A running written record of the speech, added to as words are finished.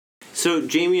So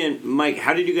Jamie and Mike,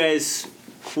 how did you guys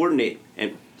coordinate?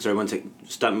 And sorry, one second.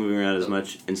 Stop moving around as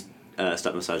much and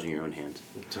stop massaging your own hands.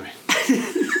 Sorry.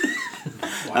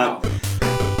 Wow.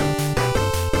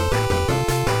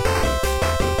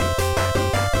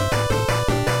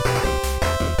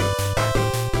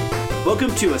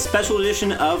 Welcome to a special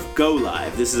edition of Go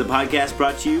Live. This is a podcast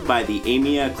brought to you by the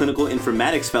AMIA Clinical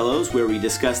Informatics Fellows, where we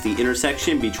discuss the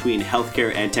intersection between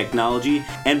healthcare and technology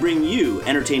and bring you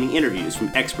entertaining interviews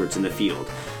from experts in the field.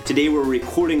 Today we're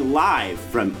recording live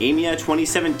from AMIA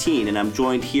 2017, and I'm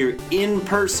joined here in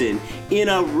person in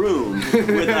a room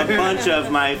with a bunch of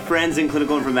my friends in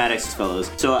clinical informatics fellows.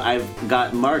 So I've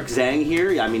got Mark Zhang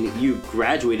here. I mean, you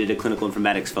graduated a clinical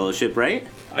informatics fellowship, right?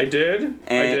 I did.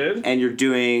 And you're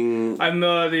doing... I'm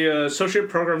the Associate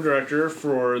Program Director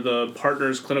for the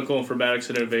Partners Clinical Informatics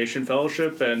and Innovation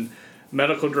Fellowship and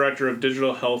Medical Director of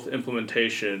Digital Health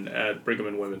Implementation at Brigham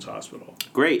and Women's Hospital.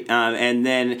 Great. And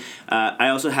then I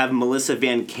also have Melissa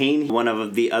Van Kane, one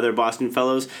of the other Boston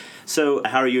Fellows. So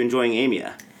how are you enjoying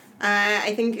AMIA?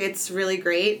 I think it's really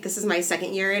great. This is my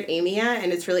second year at AMIA,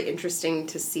 and it's really interesting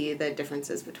to see the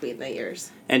differences between the years.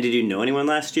 And did you know anyone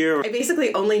last year? I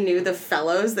basically only knew the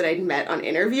fellows that I'd met on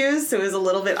interviews, so it was a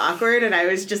little bit awkward, and I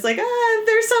was just like,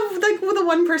 there's some, like, the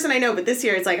one person I know, but this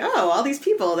year it's like, all these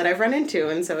people that I've run into,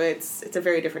 and so it's a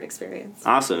very different experience.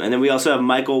 Awesome. And then we also have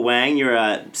Michael Wang. You're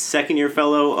a second-year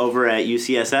fellow over at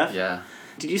UCSF. Yeah.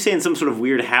 Did you stay in some sort of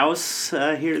weird house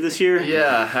here this year?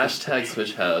 Yeah, hashtag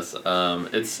switch house.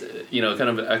 It's, kind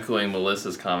of echoing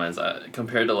Melissa's comments.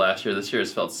 Compared to last year, this year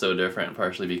has felt so different,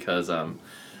 partially because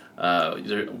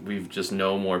we've just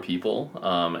know more people.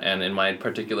 And in my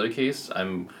particular case,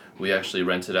 we actually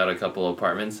rented out a couple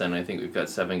apartments, and I think we've got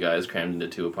 7 guys crammed into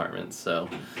 2 apartments. So,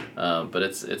 but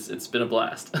it's been a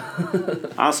blast.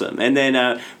 Awesome. And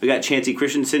then we got Chancey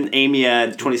Christensen.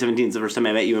 AMIA 2017 is the first time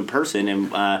I met you in person,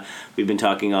 and we've been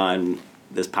talking on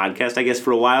this podcast, I guess,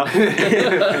 for a while.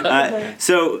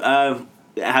 So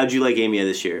how'd you like AMIA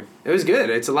this year? It was good.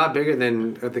 It's a lot bigger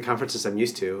than the conferences I'm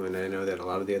used to, and I know that a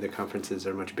lot of the other conferences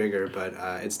are much bigger, but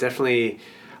it's definitely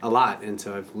a lot, and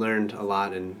so I've learned a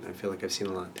lot, and I feel like I've seen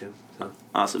a lot too. So.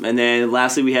 Awesome. And then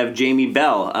lastly, we have Jamie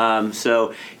Bell.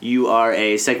 So you are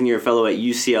a second-year fellow at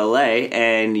UCLA,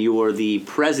 and you are the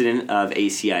president of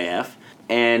ACIF,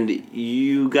 and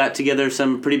you got together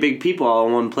some pretty big people all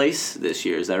in one place this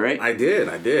year. Is that right? I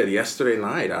did. Yesterday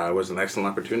night was an excellent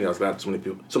opportunity. I was glad so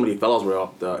many fellows were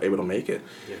able to make it.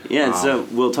 Yeah, and so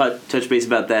we'll touch base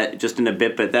about that just in a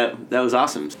bit, but that was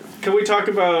awesome. Can we talk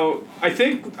about? I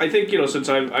think since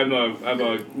I'm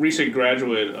a recent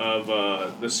graduate of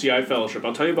the CI Fellowship,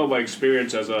 I'll tell you about my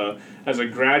experience as a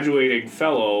graduating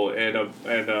fellow and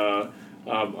a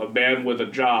man with a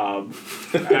job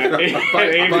buying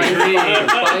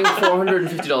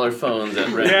 $450 phones at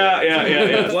Red.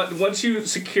 Yeah. Once you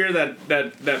secure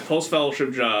that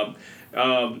post-fellowship job,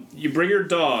 you bring your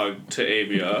dog to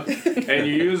AMIA, and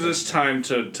you use this time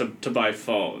to buy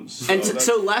phones. And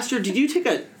so last year, you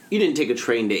didn't take a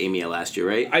train to AMIA last year,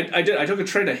 right? I did. I took a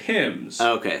train to HIMSS.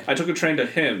 Oh, okay. I took a train to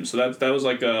HIMSS, so that was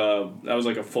like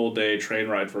a full day train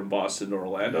ride from Boston to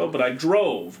Orlando. But I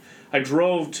drove to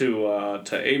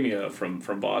AMIA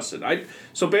from Boston.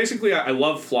 So basically I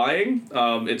love flying.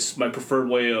 It's my preferred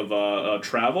way of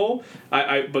travel.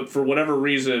 But for whatever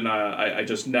reason I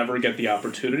just never get the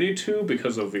opportunity to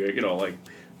because of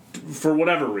for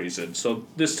whatever reason. So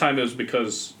this time it was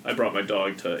because I brought my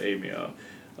dog to AMIA.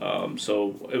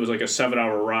 So it was like a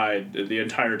 7-hour ride. The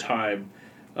entire time,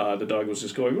 the dog was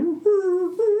just going, and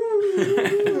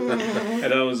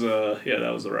that was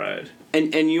the ride.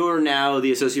 And you're now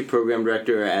the associate program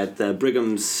director at the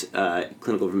Brigham's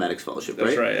Clinical Informatics Fellowship, right?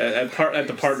 That's right. At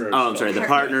the Partners. Oh, I'm sorry, the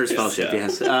Partners Fellowship. Yeah.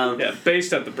 Yes.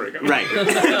 Based at the Brigham. Right.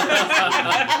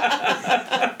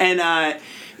 And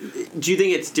do you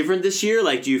think it's different this year?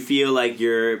 Like, do you feel like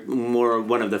you're more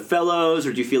one of the fellows,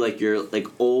 or do you feel like you're, like,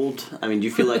 old? I mean, do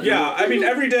you feel like...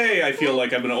 every day I feel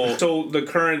like I'm an old... So the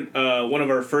current, one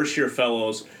of our first-year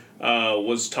fellows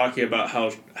was talking about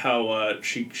how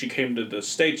she came to the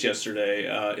States yesterday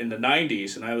in the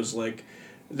 90s, and I was like...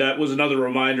 That was another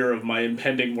reminder of my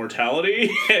impending mortality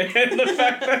and the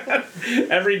fact that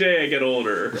every day I get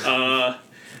older.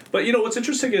 But what's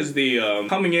interesting is the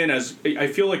coming in as I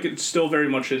feel like it's still very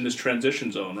much in this transition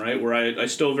zone, right? Where I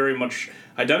still very much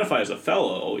identify as a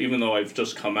fellow, even though I've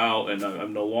just come out and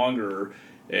I'm no longer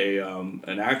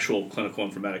an actual clinical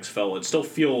informatics fellow. It still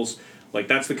feels like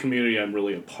that's the community I'm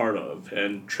really a part of.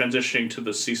 And transitioning to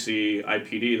the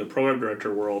CCIPD, the program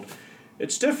director world,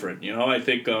 it's different. I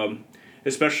think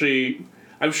especially.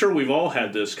 I'm sure we've all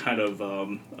had this kind of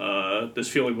this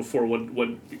feeling before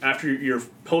when after your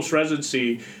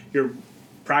post-residency, you're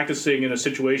practicing in a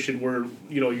situation where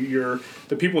you're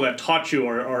the people that taught you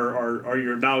are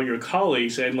your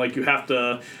colleagues, and like you have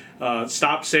to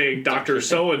stop saying Dr.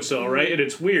 So and so, right? And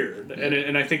it's weird,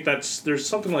 and I think there's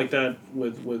something like that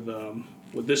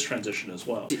with this transition as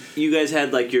well. You guys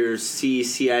had like your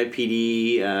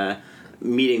CIPD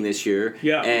meeting this year,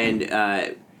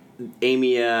 and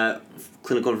AMIA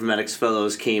Clinical Informatics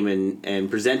Fellows came and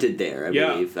presented there, I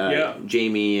believe.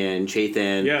 Jamie and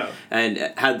Chetan. Yeah.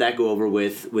 And how'd that go over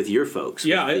with your folks?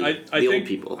 Yeah, I think, old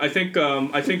people. I think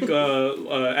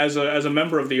as a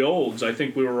member of the olds, I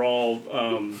think we were all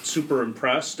super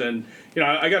impressed, and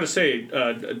I got to say,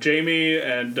 Jamie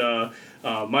and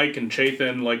Mike and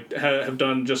Chetan have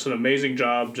done just an amazing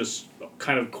job, just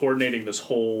kind of coordinating this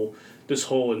whole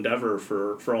endeavor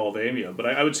for all of AMIA. But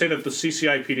I would say that the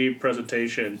CCIPD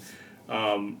presentation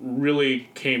really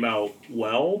came out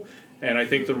well, and I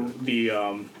think the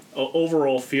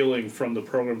overall feeling from the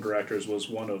program directors was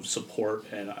one of support,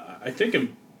 and I think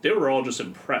they were all just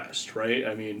impressed, right?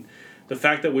 I mean, the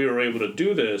fact that we were able to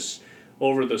do this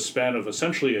over the span of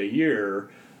essentially a year,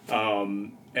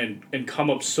 and come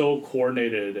up so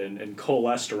coordinated and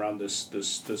coalesced around this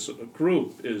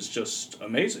group is just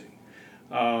amazing.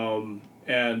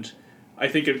 And I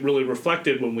think it really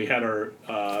reflected when we had our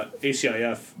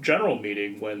ACIF general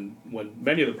meeting when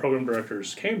many of the program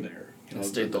directors came there. And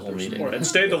stayed the whole meeting. And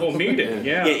stayed the whole meeting,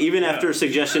 yeah. Yeah, even after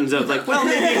suggestions of like, well,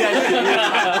 maybe you guys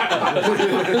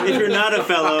should, if you're not a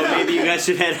fellow, maybe you guys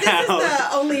should head out. This is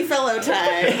the only fellow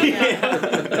time.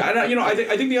 Yeah.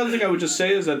 I think the other thing I would just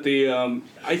say is that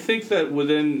I think that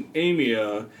within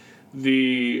AMIA,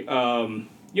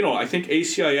 I think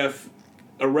ACIF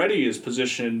already is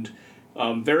positioned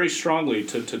very strongly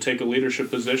to take a leadership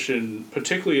position,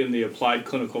 particularly in the applied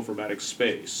clinical informatics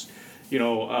space.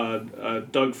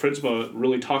 Doug Fritzma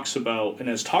really talks about and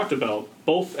has talked about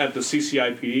both at the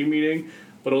CCIPD meeting,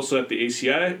 but also at the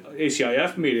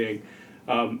ACIF meeting,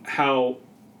 how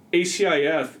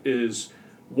ACIF is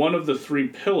one of the three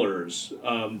pillars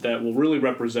that will really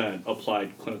represent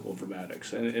applied clinical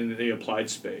informatics and in the applied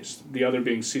space. The other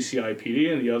being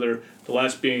CCIPD, and the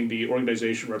last being the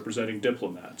organization representing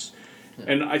diplomats.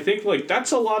 And I think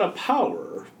that's a lot of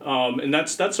power, and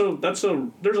there's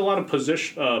a lot of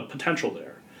potential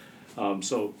there.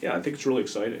 So yeah, I think it's really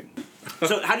exciting.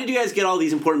 So how did you guys get all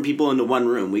these important people into one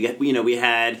room? We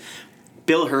had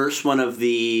Bill Hirsch, one of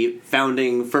the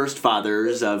founding first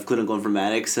fathers of clinical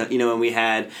informatics, and we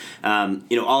had a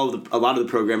lot of the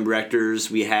program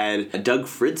directors. We had Doug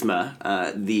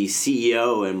Fritzma, the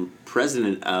CEO and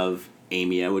president of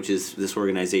AMIA, which is this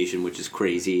organization, which is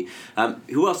crazy.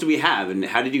 Who else do we have, and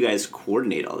how did you guys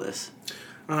coordinate all this?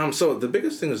 So the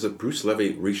biggest thing is that Bruce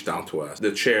Levy reached out to us,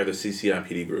 the chair of the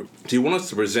CCIPD group. He wanted us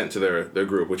to present to their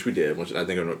group, which we did, which I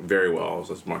think went very well,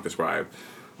 as Mark described.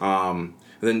 And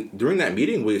then during that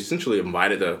meeting, we essentially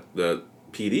invited the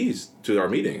PDs to our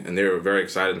meeting, and they were very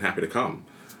excited and happy to come.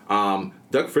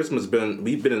 Doug Fritzman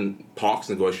we've been in talks,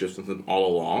 negotiations all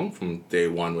along from day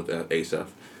one with ACIF.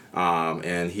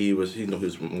 And he was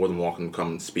more than welcome to come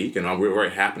and speak, and we were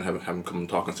very happy to have him come and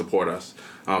talk and support us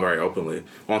very openly.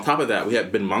 Well, on top of that, we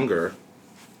had Ben Munger,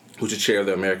 who's the chair of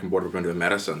the American Board of Preventive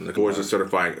Medicine. The board is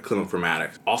certifying clinical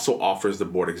informatics, also offers the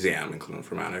board exam in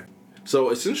clinical informatics. So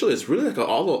essentially, it's really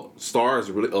all the stars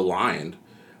are really aligned,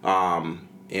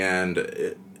 and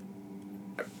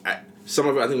some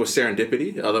of it I think was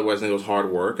serendipity. Otherwise, I think it was hard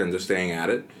work and just staying at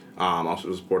it. Also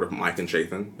the support of Mike and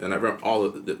Chetan and all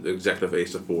the executive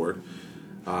ACIF board.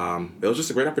 It was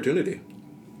just a great opportunity.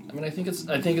 I mean, I think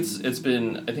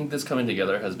this coming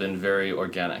together has been very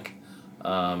organic.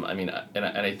 And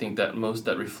I think that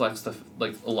that reflects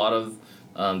a lot of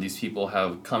these people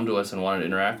have come to us and wanted to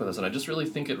interact with us, and I just really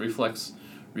think it reflects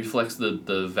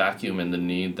the vacuum and the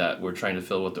need that we're trying to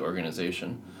fill with the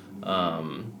organization.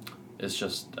 It's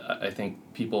just, I think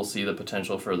people see the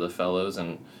potential for the fellows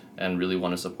and really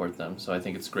want to support them. So I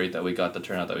think it's great that we got the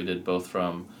turnout that we did, both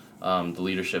from the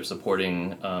leadership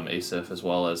supporting ACIF as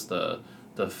well as the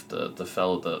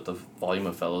volume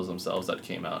of fellows themselves that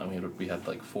came out. I mean, we had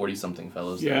 40-something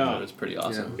fellows there. So it was pretty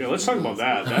awesome. Yeah, let's talk about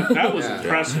that. That was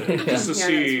impressive. Just to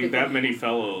see that many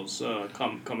fellows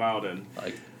come out and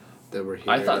that were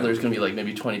here. I thought there was gonna be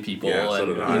maybe 20 people,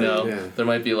 and there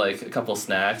might be a couple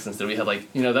snacks. Instead, we had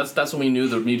that's when we knew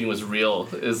the meeting was real.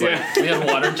 We had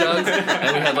water jugs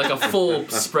and we had a full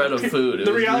spread of food.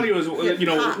 The reality was,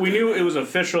 we knew it was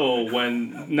official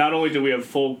when not only did we have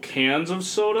full cans of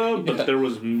soda, but there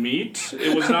was meat.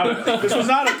 It was not. This was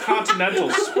not a continental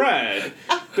spread.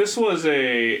 this was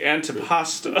a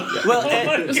antipasta.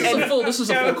 Well, This is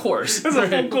a full course. This is a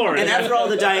full course. and after all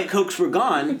the Diet Cokes were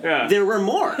gone, there were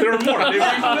more. There were more. They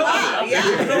refilled Wow, it. yeah,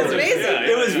 that's amazing.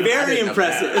 It was very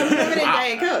impressive. Limited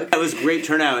Diet Coke. It was great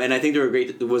turnout, and I think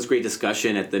there was great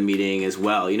discussion at the meeting as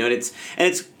well. You know, and it's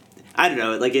I don't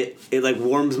know, like it like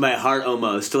warms my heart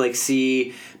almost to like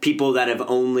see people that have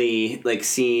only like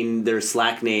seen their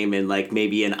Slack name and like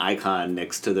maybe an icon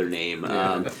next to their name.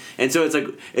 And so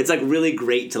it's like really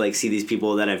great to like see these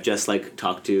people that I've just like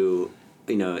talked to,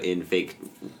 you know, in fake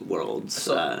worlds.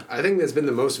 So, I think that's been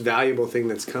the most valuable thing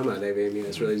that's come out of it. I mean,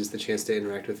 it's really just the chance to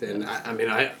interact with it. And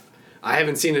I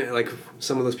haven't seen it like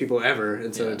some of those people ever,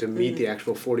 and so to meet the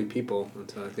actual 40 people, and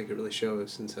so I think it really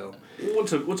shows. And so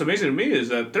What's amazing to me is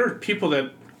that there are people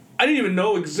that I didn't even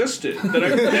know existed that I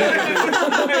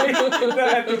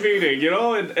that at the meeting, you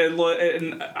know,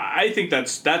 and I think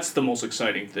that's the most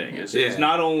exciting thing. Is it's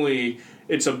not only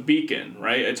it's a beacon,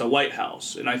 right? It's a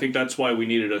lighthouse, and I think that's why we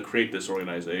needed to create this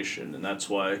organization, and that's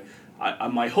why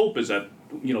my hope is that,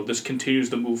 you know, this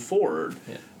continues to move forward.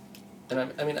 Yeah. And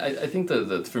I think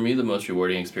the for me the most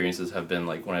rewarding experiences have been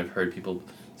like when I've heard people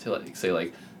say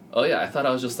like, oh yeah, I thought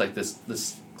I was just like this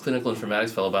clinical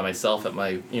informatics fellow by myself at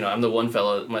my, you know, I'm the one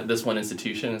fellow at this one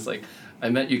institution. It's like I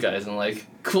met you guys and like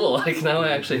cool, like now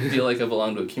I actually feel like I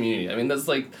belong to a community. I mean that's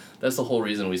the whole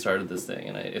reason we started this thing,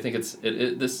 and I think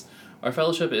this our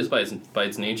fellowship is by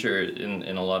its nature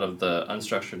in a lot of the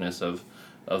unstructuredness of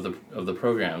the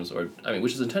programs, or I mean,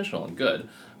 which is intentional and good,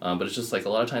 but it's just like a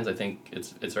lot of times I think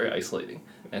it's very isolating,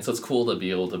 and so it's cool to be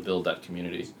able to build that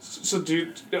community. So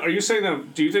are you saying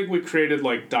that? Do you think we created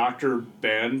like Dr.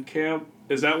 Bandcamp?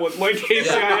 Is that what like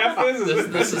ACIF is?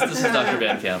 This is Dr.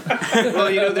 Bandcamp. well,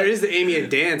 you know, there is the AMIA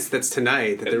dance that's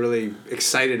tonight that they're really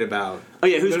excited about. Oh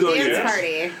yeah, who's going? Dance Yes.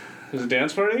 party. There's a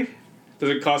dance party? Does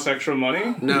it cost extra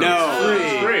money? No,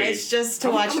 No. Free. It's just to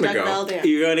I'm watch gonna Doug go. Bell dance.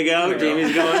 You're going to go? I'm gonna go.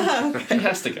 Jamie's going? He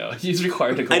has to go. He's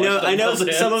required to go. I know watch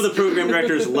them some of the dance. program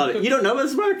directors love it. You don't know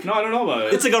this, Mark? No, I don't know about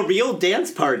it. It's like a real dance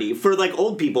party for like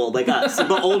old people like us,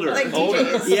 but older. Like Older.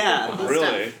 DJs. Yeah.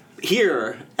 Really?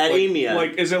 Here at AMIA.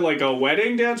 Like, is it like a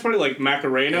wedding dance party, like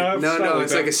Macarena? No, style?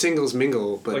 it's like a singles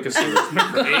mingle, but like a single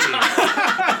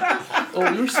Oh,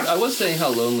 I was saying how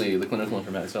lonely the clinical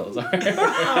informatics fellows are.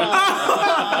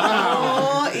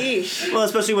 Oh, eesh. Well,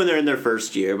 especially when they're in their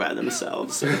first year by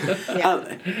themselves. So,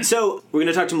 Yeah. so we're going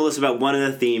to talk to Melissa about one of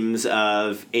the themes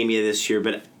of AMIA this year,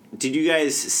 but did you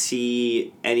guys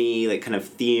see any like kind of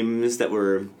themes that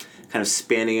were kind of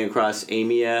spanning across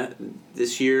AMIA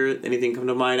this year? Anything come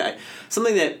to mind?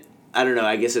 Something that, I don't know,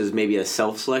 I guess it was maybe a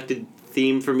self-selected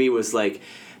theme for me was like,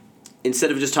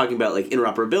 instead of just talking about like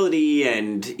interoperability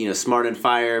and, you know, Smart and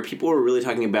Fire, people were really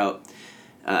talking about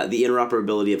the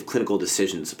interoperability of clinical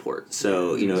decision support.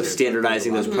 So, you know,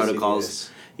 standardizing those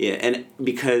protocols. Yeah, and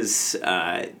because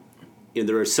you know,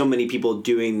 there are so many people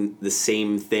doing the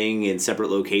same thing in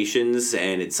separate locations,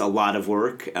 and it's a lot of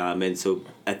work. And so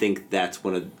I think that's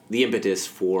one of the impetus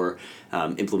for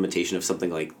implementation of something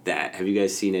like that. Have you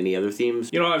guys seen any other themes?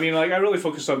 You know, I mean, like I really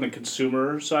focused on the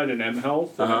consumer side and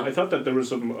mHealth. Uh-huh. I thought that there was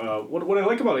some. What I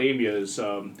like about AMIA is,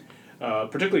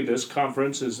 particularly this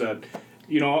conference, is that,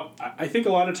 you know, I think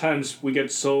a lot of times we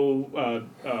get so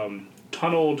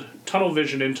tunnel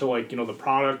vision into like, you know, the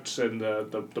products and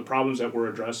the problems that we're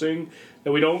addressing,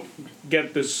 that we don't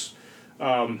get this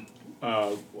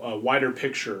wider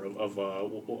picture of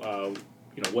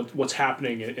you know what's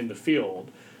happening in the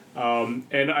field,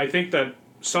 and I think that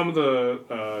some of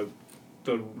the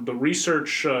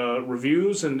research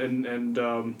reviews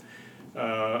and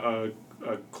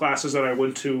classes that I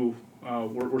went to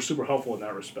were super helpful in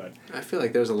that respect. I feel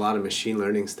like there was a lot of machine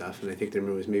learning stuff, and I think there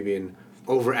was maybe an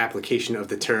over-application of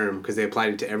the term because they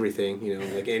applied it to everything, you know,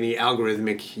 like any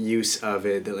algorithmic use of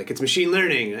it. They're like, it's machine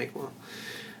learning. Like, well,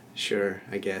 sure,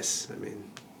 I guess. I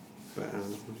mean, but I don't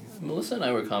know. Melissa and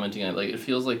I were commenting on, like, it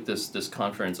feels like this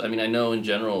conference, I mean, I know in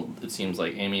general it seems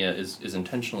like AMIA is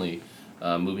intentionally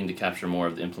moving to capture more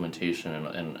of the implementation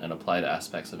and applied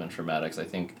aspects of informatics. I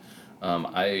think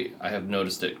I have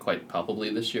noticed it quite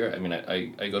palpably this year. I mean,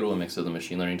 I go to a mix of the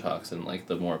machine learning talks and like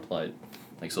the more applied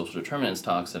like social determinants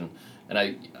talks, and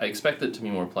I expect it to be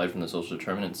more applied from the social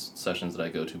determinants sessions that I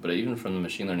go to, but even from the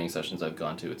machine learning sessions I've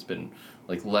gone to, it's been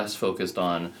like less focused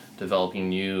on developing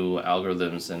new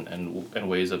algorithms and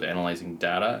ways of analyzing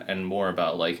data, and more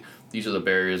about like these are the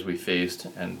barriers we faced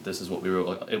and this is what we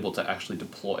were able to actually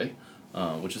deploy,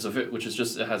 which is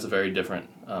just, it has a very different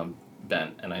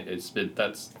bent, and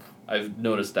I've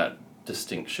noticed that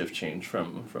distinct shift change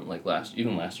from like last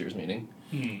year's meeting.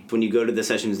 When you go to the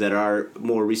sessions that are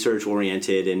more research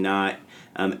oriented and not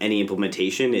any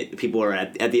implementation, people are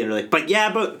at the end are like,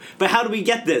 but how do we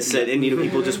get this? And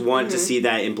people just want to see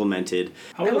that implemented.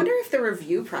 I wonder if the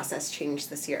review process changed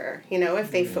this year.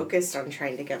 If they focused on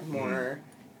trying to get more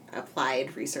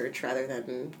applied research rather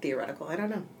than theoretical. I don't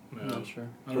know. Yeah. Not sure.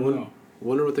 I don't know. I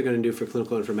wonder what they're going to do for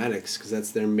clinical informatics, because that's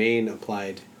their main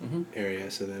applied area.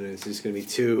 So then it's just going to be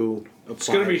two applied. It's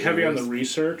going to be heavy on the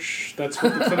research. That's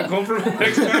what the clinical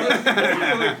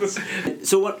informatics.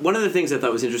 So one of the things I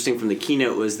thought was interesting from the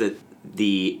keynote was that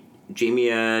the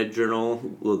JAMIA journal,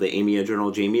 the AMIA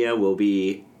journal JAMIA will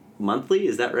be monthly.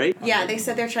 Is that right? Yeah, they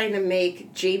said they're trying to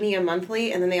make JAMIA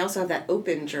monthly, and then they also have that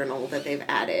open journal that they've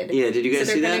added. Yeah, did you guys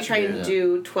see that? So they're going to try and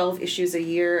do 12 issues a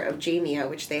year of JAMIA,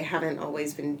 which they haven't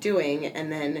always been doing,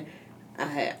 and then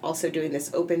also doing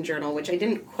this open journal, which I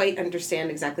didn't quite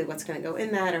understand exactly what's going to go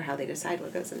in that or how they decide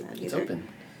what goes in that either. It's open.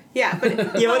 Yeah,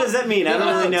 but Yeah, what does that mean? I don't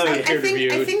really know. I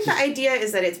think the idea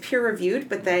is that it's peer reviewed,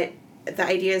 but that the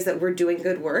idea is that we're doing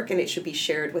good work and it should be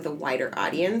shared with a wider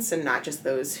audience and not just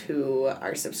those who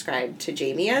are subscribed to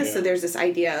JAMIA. Yeah. So there's this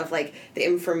idea of like the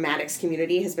informatics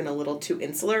community has been a little too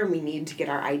insular. We need to get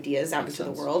our ideas out into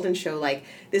the world and show like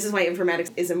this is why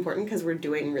informatics is important because we're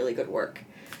doing really good work.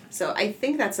 So I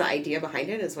think that's the idea behind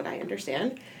it is what I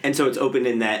understand. And so it's open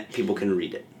in that people can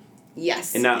read it.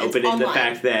 Yes. And not it's open in the online.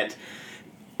 fact that,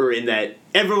 or in that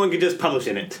everyone can just publish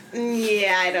in it.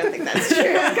 Yeah, I don't think that's true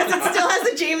because it still has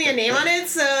the JAMIA name on it,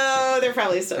 so they're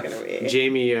probably still going to be.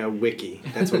 JAMIA Wiki.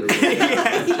 That's what it is.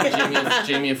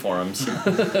 JAMIA forums. But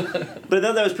I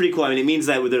thought that was pretty cool. I mean, it means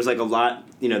that there's like a lot,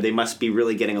 they must be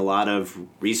really getting a lot of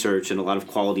research and a lot of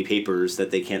quality papers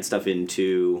that they can't stuff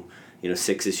into,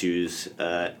 6 issues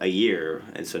a year.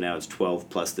 And so now it's 12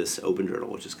 plus this open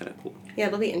journal, which is kind of cool. Yeah,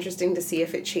 it'll be interesting to see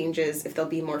if it changes, if there'll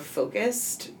be more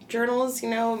focused journals,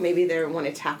 maybe they want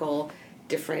to tackle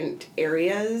different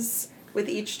areas with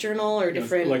each journal or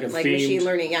different, like a machine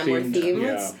learning, more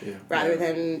themes, Yeah. rather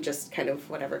than just kind of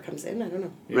whatever comes in. I don't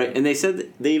know. Yeah. Right, and they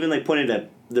said they even pointed at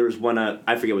there was one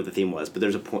I forget what the theme was, but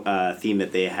there's a theme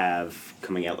that they have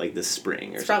coming out like this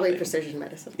spring or It's something. probably precision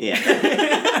medicine.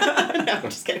 Yeah. No, I'm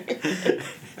just kidding.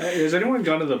 Has anyone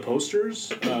gone to the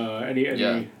posters?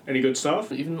 Any good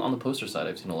stuff? Even on the poster side,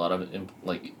 I've seen a lot of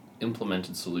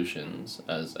implemented solutions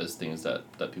as things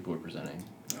that people were presenting.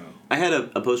 I had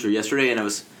a poster yesterday, and I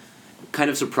was kind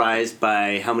of surprised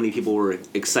by how many people were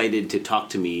excited to talk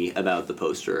to me about the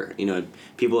poster.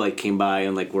 People came by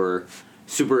and were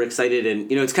super excited, and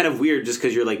it's kind of weird just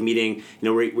because you're meeting.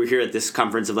 We're here at this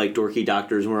conference of dorky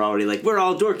doctors, and we're already we're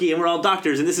all dorky and we're all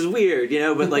doctors, and this is weird,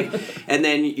 but and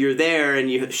then you're there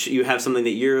and you have something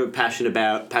that you're passionate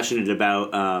about,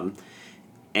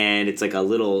 and it's a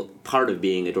little part of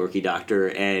being a dorky doctor,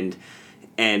 and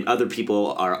other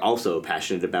people are also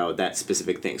passionate about that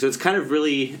specific thing. So it's kind of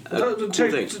really a cool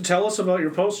thing. Tell us about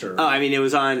your poster. Oh, I mean, it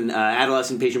was on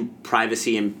adolescent patient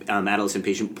privacy and adolescent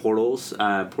patient portal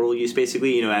use,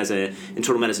 basically. As an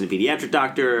internal medicine and pediatric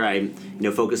doctor, I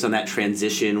focus on that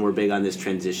transition. We're big on this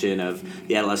transition of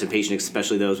the adolescent patient,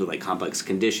 especially those with complex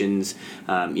conditions.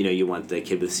 You want the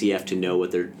kid with CF to know what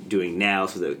they're doing now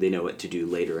so that they know what to do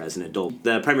later as an adult.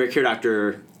 The primary care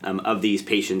doctor of these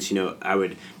patients, I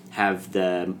would have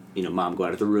the mom go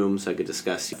out of the room so I could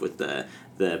discuss with the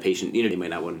patient. They might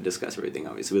not want to discuss everything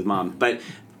obviously with mom, but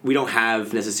we don't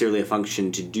have necessarily a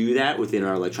function to do that within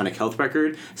our electronic health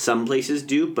record. Some places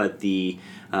do, but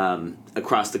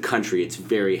across the country it's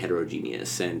very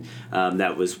heterogeneous, and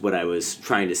that was what I was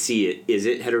trying to see. Is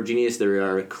it heterogeneous? There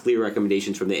are clear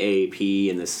recommendations from the AAP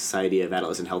and the Society of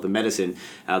Adolescent Health and Medicine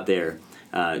out there.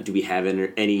 Do we have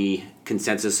any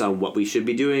consensus on what we should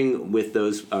be doing with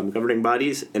those governing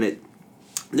bodies? And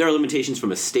there are limitations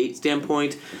from a state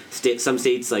standpoint. Some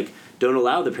states don't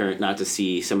allow the parent not to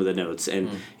see some of the notes, and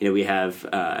we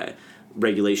have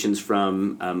regulations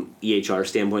from EHR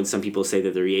standpoint. Some people say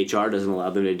that their EHR doesn't allow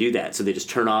them to do that, so they just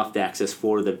turn off the access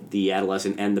for the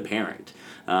adolescent and the parent.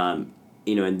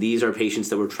 And these are patients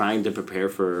that we're trying to prepare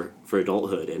for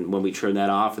adulthood, and when we turn that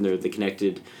off and they're the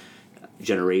connected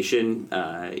generation,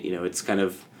 it's kind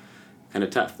of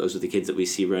tough. Those are the kids that we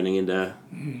see running into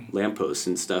lampposts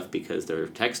and stuff because they're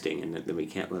texting, and then we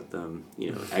can't let them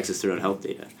access their own health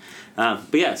data.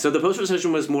 But yeah, so the poster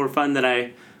session was more fun than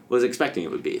I was expecting it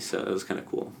would be, so it was kind of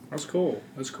cool. That's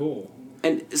cool.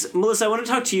 And Melissa, I want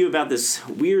to talk to you about this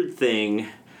weird thing,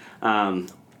 wine.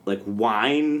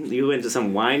 You went to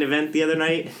some wine event the other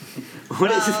night.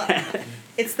 What is that?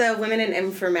 It's the Women in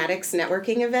Informatics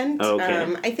networking event.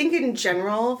 Okay. I think in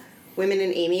general, Women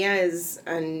in AMIA is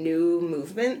a new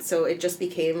movement, so it just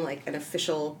became like an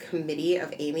official committee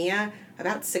of AMIA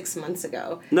about 6 months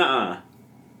ago. Nuh-uh.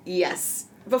 Yes.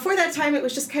 Before that time, it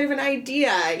was just kind of an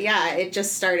idea. Yeah, it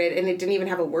just started, and it didn't even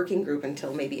have a working group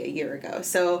until maybe a year ago.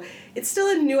 So it's still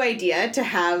a new idea to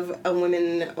have a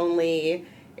women-only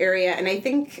area, and I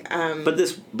think...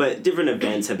 But different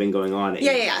events have been going on.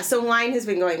 Yeah. So WINE has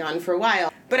been going on for a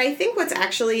while. But I think what's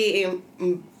actually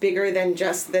bigger than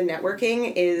just the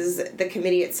networking is the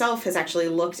committee itself has actually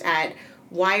looked at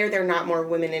why are there not more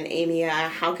women in AMIA?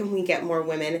 How can we get more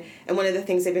women? And one of the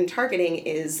things they've been targeting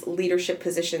is leadership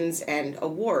positions and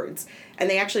awards. And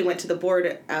they actually went to the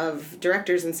board of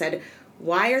directors and said,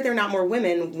 why are there not more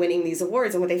women winning these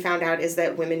awards? And what they found out is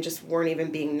that women just weren't even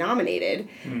being nominated.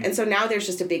 And so now there's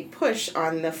just a big push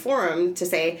on the forum to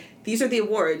say, these are the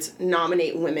awards,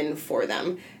 nominate women for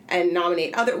them. And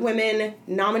nominate other women,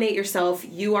 nominate yourself,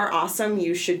 you are awesome,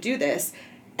 you should do this.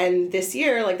 And this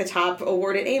year, like the top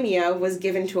award at AMIA was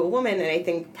given to a woman, and I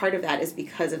think part of that is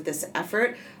because of this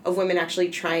effort of women actually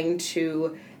trying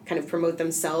to kind of promote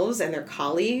themselves and their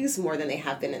colleagues more than they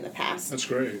have been in the past. That's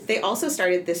great. They also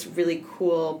started this really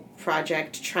cool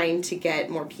project trying to get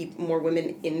more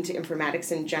women into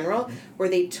informatics in general, where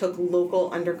they took local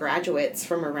undergraduates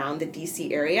from around the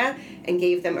DC area and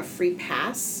gave them a free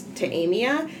pass to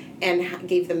AMIA and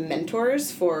gave them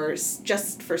mentors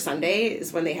just for Sunday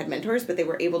is when they had mentors, but they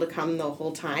were able to come the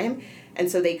whole time. And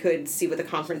so they could see what the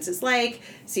conference is like,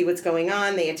 see what's going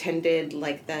on. They attended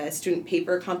like the student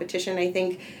paper competition, I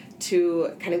think,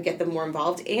 to kind of get them more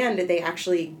involved. And they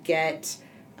actually get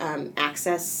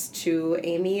access to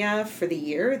AMIA for the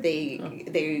year.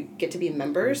 They get to be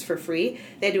members for free.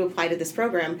 They had to apply to this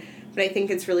program. But I think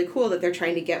it's really cool that they're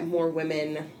trying to get more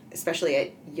women, especially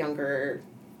at younger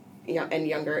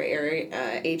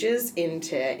ages,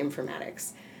 into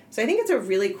informatics. So I think it's a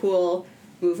really cool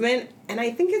movement, and I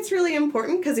think it's really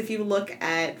important because if you look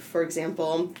at, for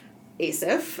example,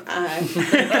 ASIF,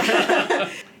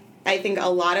 I think a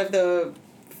lot of the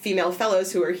female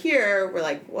fellows who are here were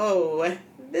like, whoa,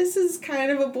 this is kind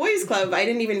of a boys' club. I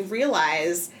didn't even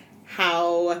realize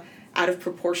how out of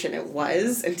proportion it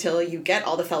was until you get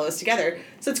all the fellows together.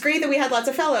 So it's great that we had lots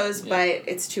of fellows, but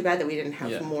it's too bad that we didn't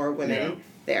have more women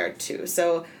there too.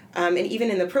 So, and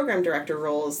even in the program director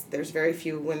roles, there's very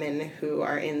few women who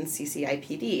are in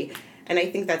CCIPD. And I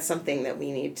think that's something that we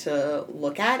need to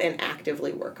look at and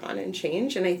actively work on and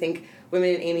change. And I think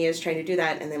Women in AMIA is trying to do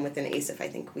that. And then within ASIF, I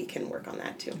think we can work on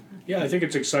that too. Yeah, I think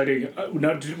it's exciting.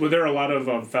 Were there a lot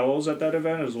of fellows at that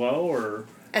event as well, or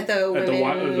at the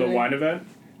WINE event?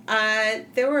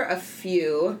 There were a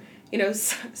few. You know,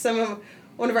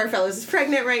 one of our fellows is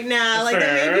pregnant right now. Like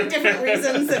there may be different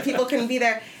reasons that people couldn't be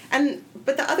there.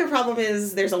 But the other problem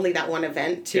is there's only that one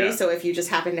event too. Yeah. So if you just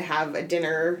happen to have a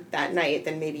dinner that night,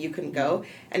 then maybe you couldn't go.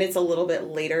 And it's a little bit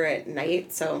later at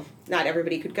night, so not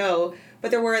everybody could go. But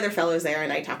there were other fellows there,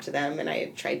 and I talked to them, and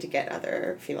I tried to get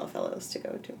other female fellows to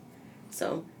go too.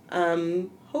 So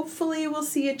hopefully we'll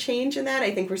see a change in that. I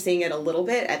think we're seeing it a little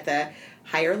bit at the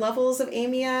higher levels of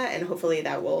AMIA, and hopefully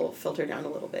that will filter down a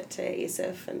little bit to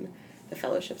ASIF and the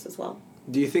fellowships as well.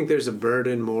 Do you think there's a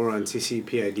burden more on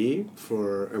CCPID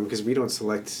because we don't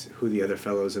select who the other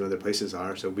fellows in other places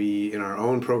are, so in our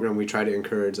own program we try to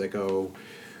encourage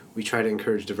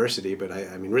diversity, but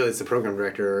I mean really it's the program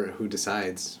director who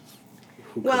decides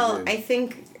who comes in. I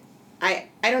think I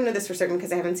don't know this for certain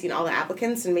because I haven't seen all the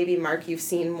applicants, and maybe Mark you've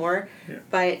seen more,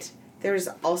 but there's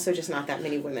also just not that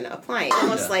many women applying.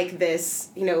 Almost like this,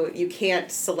 you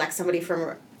can't select somebody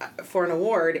for an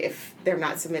award if they're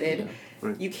not submitted. Yeah.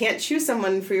 Right. You can't choose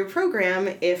someone for your program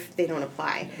if they don't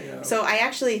apply. Yeah. So I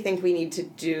actually think we need to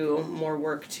do more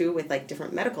work too with like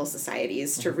different medical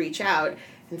societies to reach out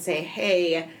and say,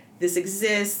 hey, this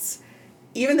exists.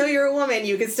 Even though you're a woman,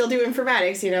 you can still do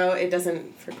informatics. It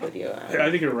doesn't preclude you. I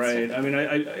think you're right. I mean,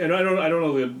 I don't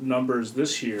know the numbers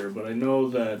this year, but I know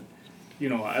that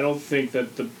I don't think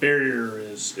that the barrier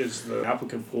is the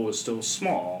applicant pool is still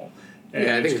small. And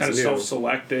I think it's kind of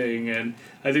self-selecting, and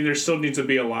I think there still needs to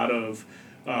be a lot of.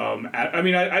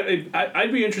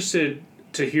 I'd be interested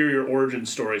to hear your origin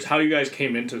stories, how you guys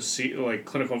came into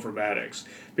clinical informatics,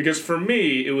 because for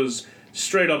me it was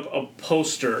straight up a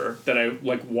poster that I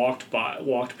walked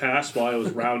past while I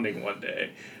was rounding one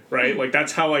day, right? Like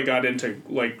that's how I got into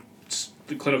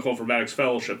the clinical informatics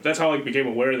fellowship. That's how I became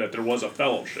aware that there was a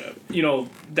fellowship.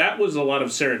 That was a lot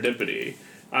of serendipity.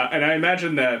 And I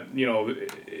imagine that,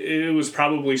 it was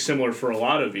probably similar for a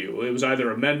lot of you. It was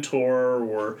either a mentor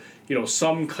or,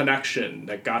 some connection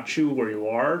that got you where you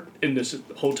are in this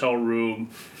hotel room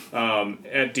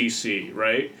at DC,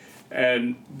 right?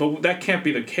 But that can't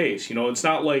be the case. It's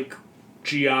not like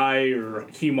GI or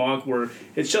hem-onc, where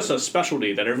it's just a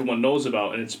specialty that everyone knows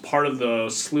about, and it's part of the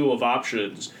slew of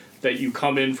options that you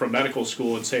come in from medical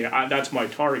school and say, that's my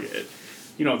target.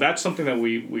 That's something that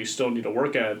we still need to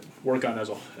work on as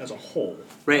a whole.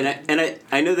 Right, and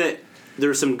I know that there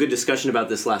was some good discussion about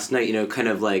this last night. Kind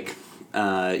of like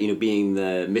being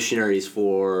the missionaries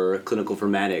for clinical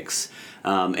informatics,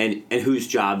 and whose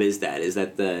job is that? Is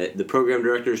that the program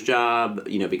director's job?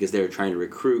 Because they're trying to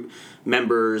recruit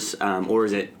members, or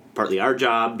is it partly our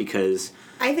job? Because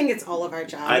I think it's all of our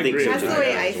job. I think so. That's the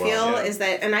way I well, feel. yeah. Is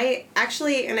that, and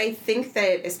I think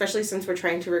that especially since we're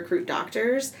trying to recruit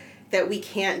doctors, that we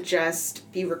can't just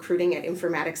be recruiting at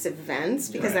informatics events,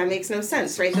 because that makes no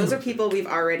sense, right? Those are people we've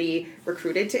already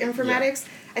recruited to informatics.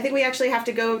 I think we actually have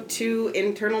to go to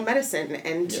internal medicine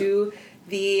and to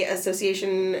the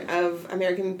Association of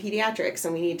American Pediatrics,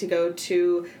 and we need to go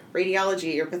to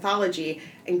radiology or pathology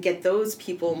and get those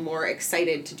people more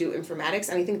excited to do informatics.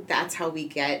 And I think that's how we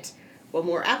get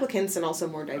more applicants and also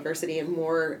more diversity and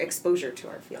more exposure to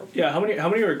our field. Yeah, how many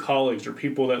of your colleagues or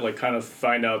people that like kind of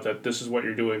find out that this is what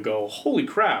you're doing go, holy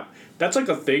crap, that's like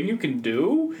a thing you can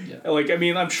do? Yeah. Like, I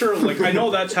mean, I'm sure, like, I know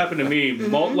that's happened to me.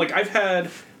 Like, I've had,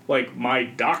 like, my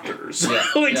doctors say,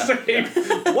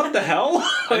 what the hell?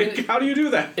 Like, how do you do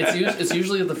that? It's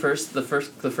usually the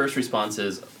first response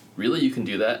is, really, you can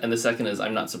do that? And the second is,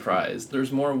 I'm not surprised.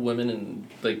 There's more women in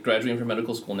graduating from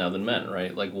medical school now than men,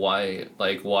 right? Why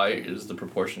is the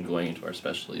proportion going into our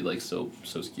specialty so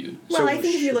skewed? Well, I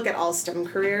think if you look at all STEM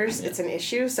careers, it's an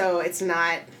issue. So it's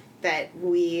not that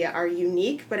we are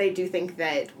unique, but I do think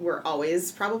that we're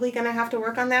always probably going to have to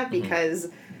work on that, because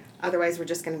otherwise we're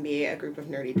just going to be a group of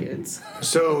nerdy dudes.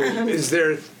 So is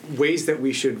there ways that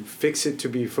we should fix it to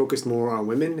be focused more on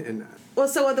women? And Well,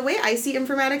 so the way I see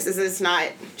informatics is that it's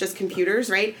not just computers,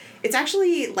 right? It's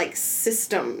actually like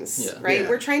systems, right? Yeah.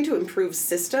 We're trying to improve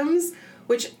systems,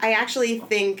 which I actually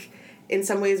think in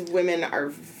some ways women are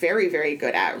very, very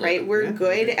good at, right? We're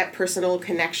good at personal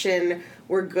connection.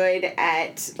 We're good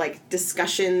at like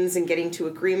discussions and getting to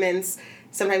agreements,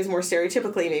 sometimes more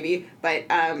stereotypically maybe, but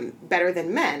better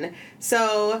than men.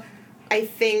 So I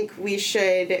think we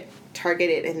should target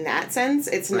it in that sense.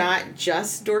 It's not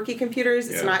just dorky computers.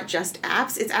 It's not just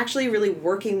apps. It's actually really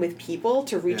working with people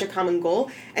to reach a common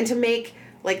goal and to make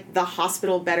like the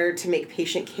hospital better, to make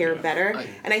patient care better.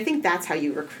 And I think that's how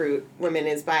you recruit women,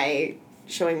 is by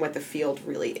showing what the field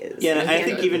really is. Yeah, and I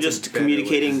think even just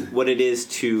communicating what it is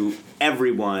to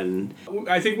everyone.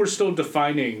 I think we're still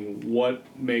defining what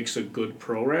makes a good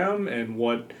program and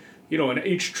what, and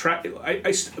each track.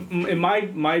 In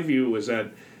my view is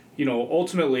that,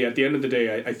 ultimately at the end of the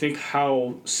day, I think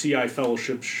how CI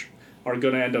fellowships are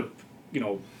going to end up,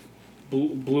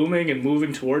 blooming and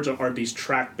moving towards are these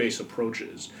track-based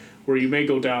approaches, where you may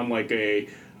go down like a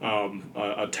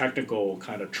technical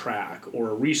kind of track, or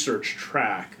a research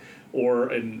track, or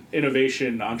an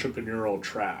innovation entrepreneurial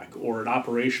track, or an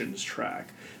operations track.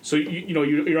 So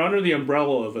you're under the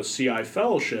umbrella of a CI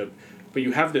fellowship, but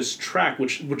you have this track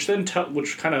which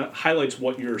kind of highlights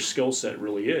what your skill set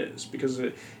really is, because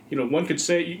one could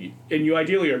say, and you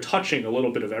ideally are touching a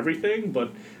little bit of everything,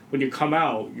 but when you come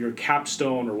out, your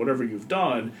capstone or whatever you've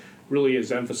done really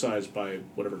is emphasized by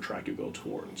whatever track you go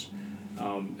towards.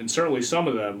 And certainly some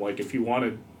of them, like if you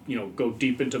want to, go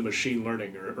deep into machine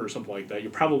learning or something like that, you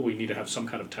probably need to have some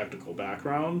kind of technical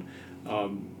background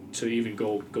to even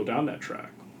go down that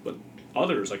track. But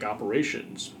others, like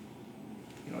operations,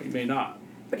 you may not.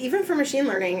 But even for machine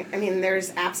learning, I mean,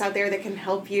 there's apps out there that can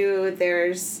help you.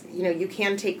 There's, you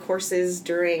can take courses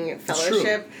during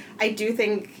fellowship. I do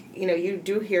think, you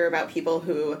do hear about people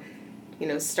who,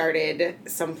 started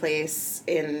someplace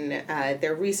in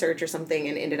their research or something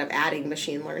and ended up adding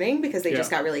machine learning because they just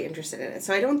got really interested in it.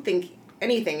 So I don't think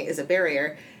anything is a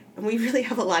barrier. And we really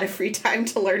have a lot of free time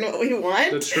to learn what we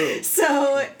want. That's true.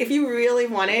 So if you really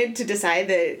wanted to decide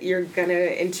that you're going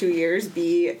to, in 2 years,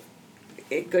 be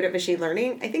good at machine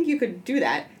learning, I think you could do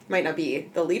that. Might not be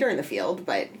the leader in the field,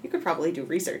 but you could probably do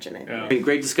research in it. I mean,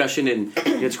 great discussion, and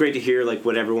it's great to hear like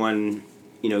what everyone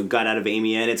got out of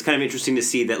AMIA, and it's kind of interesting to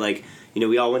see that like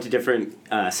we all went to different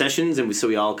sessions, and so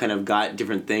we all kind of got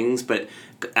different things, but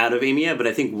out of AMIA. But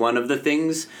I think one of the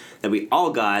things that we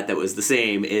all got that was the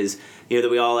same is that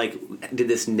we all like did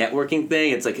this networking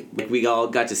thing. It's like we all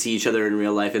got to see each other in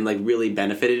real life and like really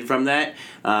benefited from that.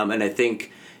 And I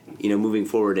think moving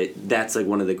forward, that's like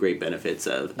one of the great benefits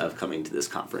of coming to this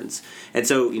conference. And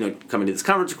so, coming to this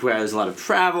conference requires a lot of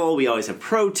travel. We always have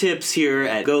pro tips here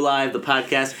at Go Live, the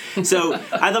podcast. So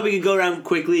I thought we could go around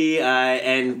quickly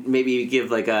and maybe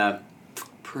give like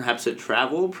perhaps a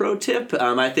travel pro tip.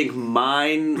 I think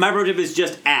my pro tip is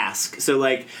just ask. So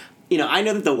like, I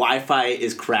know that the Wi-Fi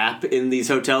is crap in these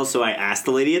hotels, so I asked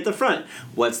the lady at the front,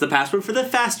 what's the password for the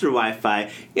faster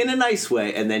Wi-Fi in a nice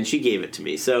way, and then she gave it to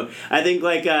me. So I think,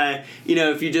 like,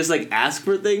 if you just, like, ask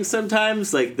for things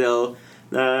sometimes, like, they'll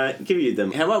give you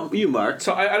them. How about you, Mark?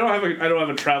 So I don't have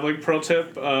a traveling pro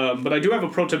tip, but I do have a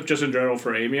pro tip just in general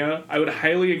for AMIA. I would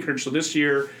highly encourage. So this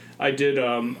year I did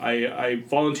I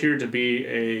volunteered to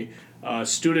be a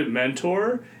student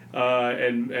mentor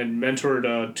and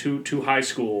mentored two high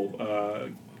school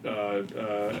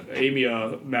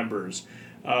AMIA members,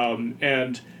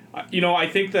 and I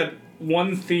think that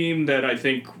one theme that I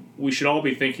think we should all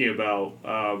be thinking about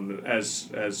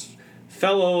as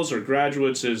fellows or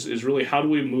graduates is really how do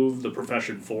we move the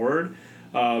profession forward,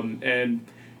 and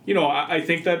I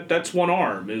think that's one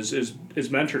arm is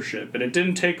mentorship, and it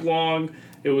didn't take long.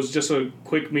 It was just a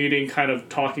quick meeting, kind of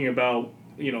talking about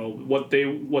what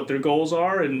their goals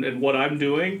are and what I'm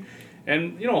doing,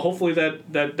 and hopefully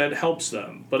that helps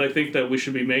them. But I think that we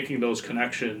should be making those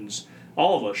connections.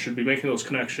 All of us should be making those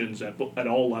connections at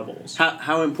all levels.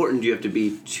 How important do you have to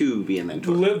be a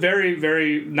mentor? Very,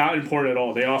 very not important at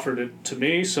all. They offered it to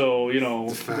me, so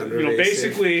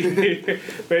basically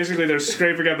they're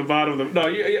scraping at the bottom of the. No,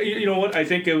 you know what? I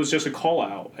think it was just a call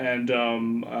out, and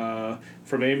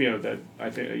from AMIA that I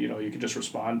think you can just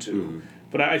respond to. Mm-hmm.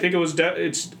 But I think it was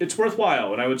it's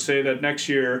worthwhile, and I would say that next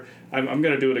year I'm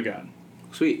going to do it again.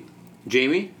 Sweet,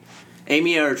 Jamie.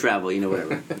 AMIA or travel,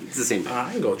 whatever. It's the same thing.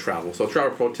 I can go travel. So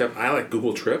travel pro tip, I like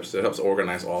Google Trips. It helps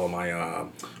organize all of my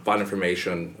flight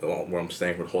information, where I'm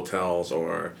staying with hotels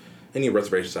or any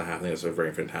reservations I have. I think it's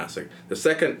very fantastic. The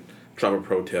second travel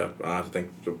pro tip, I have to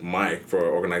thank Mike for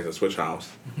organizing the Switch House.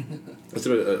 It's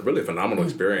a really phenomenal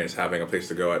experience having a place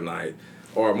to go at night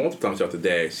or multiple times throughout the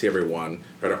day, see everyone,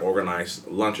 try to organize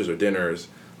lunches or dinners.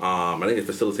 I think it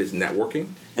facilitates networking.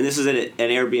 And this is an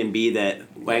Airbnb that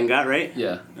Wang got, right?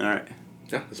 Yeah. All right.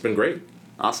 Yeah, it's been great.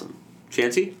 Awesome.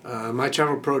 Chancey? My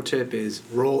travel pro tip is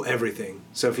roll everything.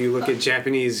 So if you look at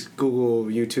Japanese Google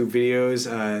YouTube videos,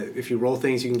 if you roll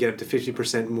things, you can get up to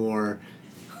 50% more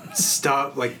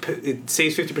stuff. Like, it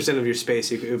saves 50% of your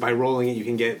space. By rolling it, you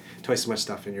can get twice as much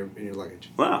stuff in your luggage.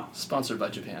 Wow. Sponsored by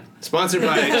Japan. Sponsored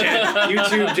by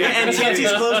YouTube Japanese. And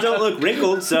Chancey's clothes don't look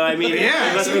wrinkled, so I mean,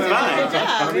 yeah, it must be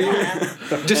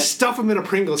fine. Just stuff them in a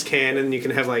Pringles can, and you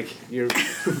can have like your.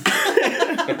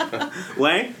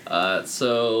 Wang? I'm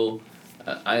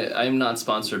not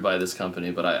sponsored by this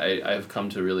company, but I've come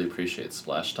to really appreciate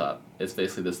Splashtop. It's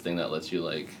basically this thing that lets you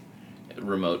like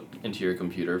remote into your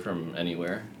computer from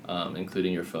anywhere,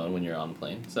 including your phone when you're on the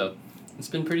plane. So it's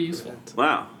been pretty useful.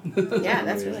 Wow. Yeah,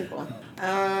 that's really cool.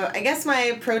 I guess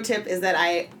my pro tip is that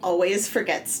I always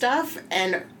forget stuff,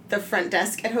 and the front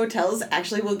desk at hotels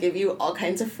actually will give you all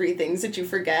kinds of free things that you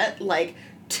forget, like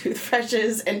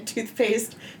toothbrushes and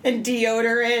toothpaste and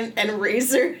deodorant and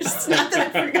razors. Not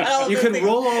that I forgot all of You those can things,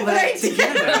 roll all but that I did.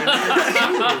 together.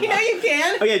 You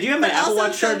can. Oh yeah, do you have an But Apple also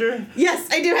Watch charger? Yes,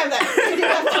 I do have that.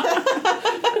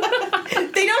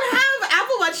 They don't have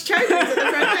Apple Watch chargers at the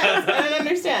front desk. I don't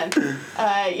understand.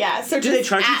 Yeah, so Do they just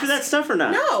charge you ask. for that stuff or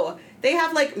not? No. They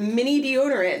have like mini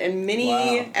deodorant and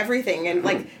mini everything and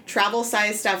like travel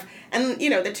size stuff. And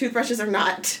the toothbrushes are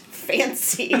not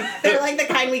fancy. They're like the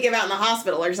kind we give out in the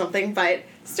hospital or something, but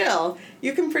still,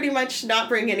 you can pretty much not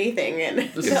bring anything in.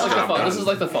 This is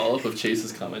like the follow-up of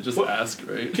Chase's comment. Just ask,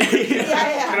 right?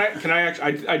 Yeah. Can I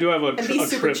actually? I do have And be a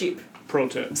super trip cheap. pro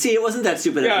tip. See, it wasn't that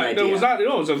stupid of an Yeah, idea. it was not.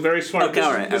 No, it was a very smart.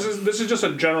 Okay, This is just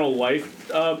a general life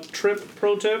trip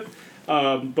pro tip,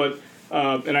 but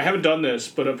and I haven't done this,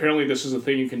 but apparently this is a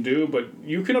thing you can do. But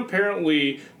you can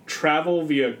apparently travel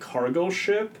via cargo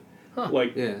ship,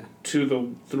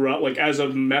 throughout like as a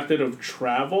method of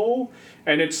travel,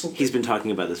 and it's He's been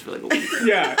talking about this for like a week.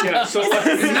 yeah. So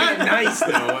It's not nice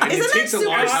though. And Isn't it takes that a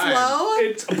long super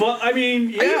time. slow? but I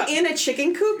mean, Are yeah. you in a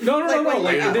chicken coop? No.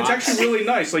 Wait, It's actually really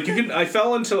nice. Like I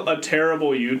fell into a terrible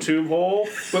YouTube hole,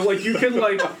 but like you can.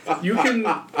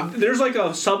 There's like a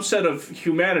subset of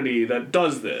humanity that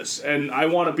does this, and I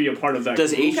want to be a part of that.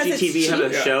 Does group. HGTV have a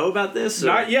cheap. show about this? or-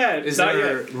 Not yet. Is not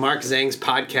there yet. Mark Zhang's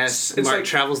podcast? It's Mark like-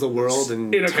 travels the world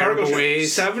in In a terrible cargo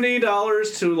ways.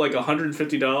 $70 to like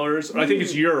 $150. I think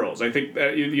it's euros. I think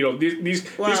that these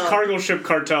cargo ship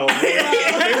cartels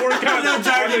they work out No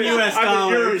charging US on the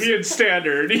dollars. European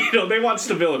standard. They want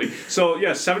stability. So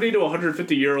yeah, 70 to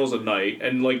 150 euros a night,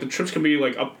 and like the trips can be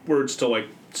like upwards to like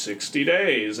 60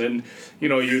 days, and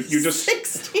you just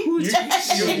 60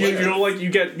 you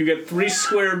get 3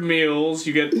 square meals,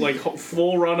 you get like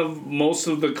full run of most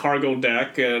of the cargo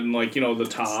deck and like the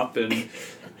top, and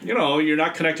you're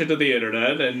not connected to the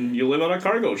internet and you live on a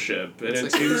cargo ship, and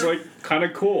it seems like kind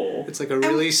of cool. It's like a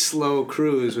really slow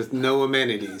cruise with no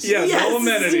amenities. Yeah, Yes, no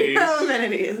amenities. No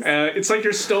amenities. It's like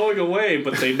you're stowing away,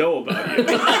 but they know about you.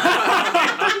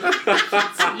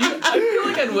 I feel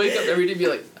like I'd wake up every day and be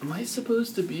like, am I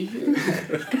supposed to be here?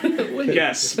 Wait.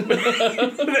 Yes.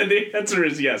 The answer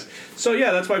is yes. So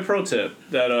yeah, that's my pro tip.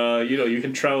 That you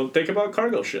can travel. Think about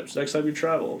cargo ships next time you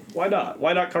travel. Why not?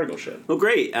 Why not cargo ship? Well,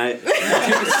 great.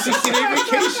 60-day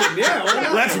vacation. Yeah. Why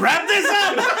not? Let's wrap this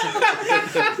up!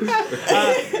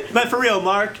 But for real,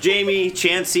 Mark, Jamie,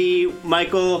 Chancey,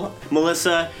 Michael,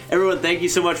 Melissa, everyone, thank you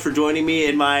so much for joining me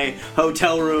in my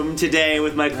hotel room today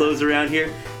with my clothes around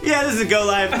here. Yeah, this is Go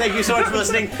Live. Thank you so much for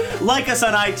listening. Like us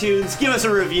on iTunes. Give us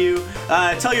a review.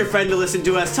 Tell your friend to listen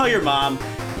to us. Tell your mom.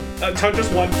 Tell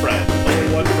just one friend.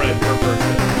 Only one friend per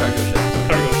person. Cargo ship.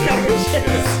 Cargo ship. Cargo ships.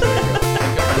 Yeah.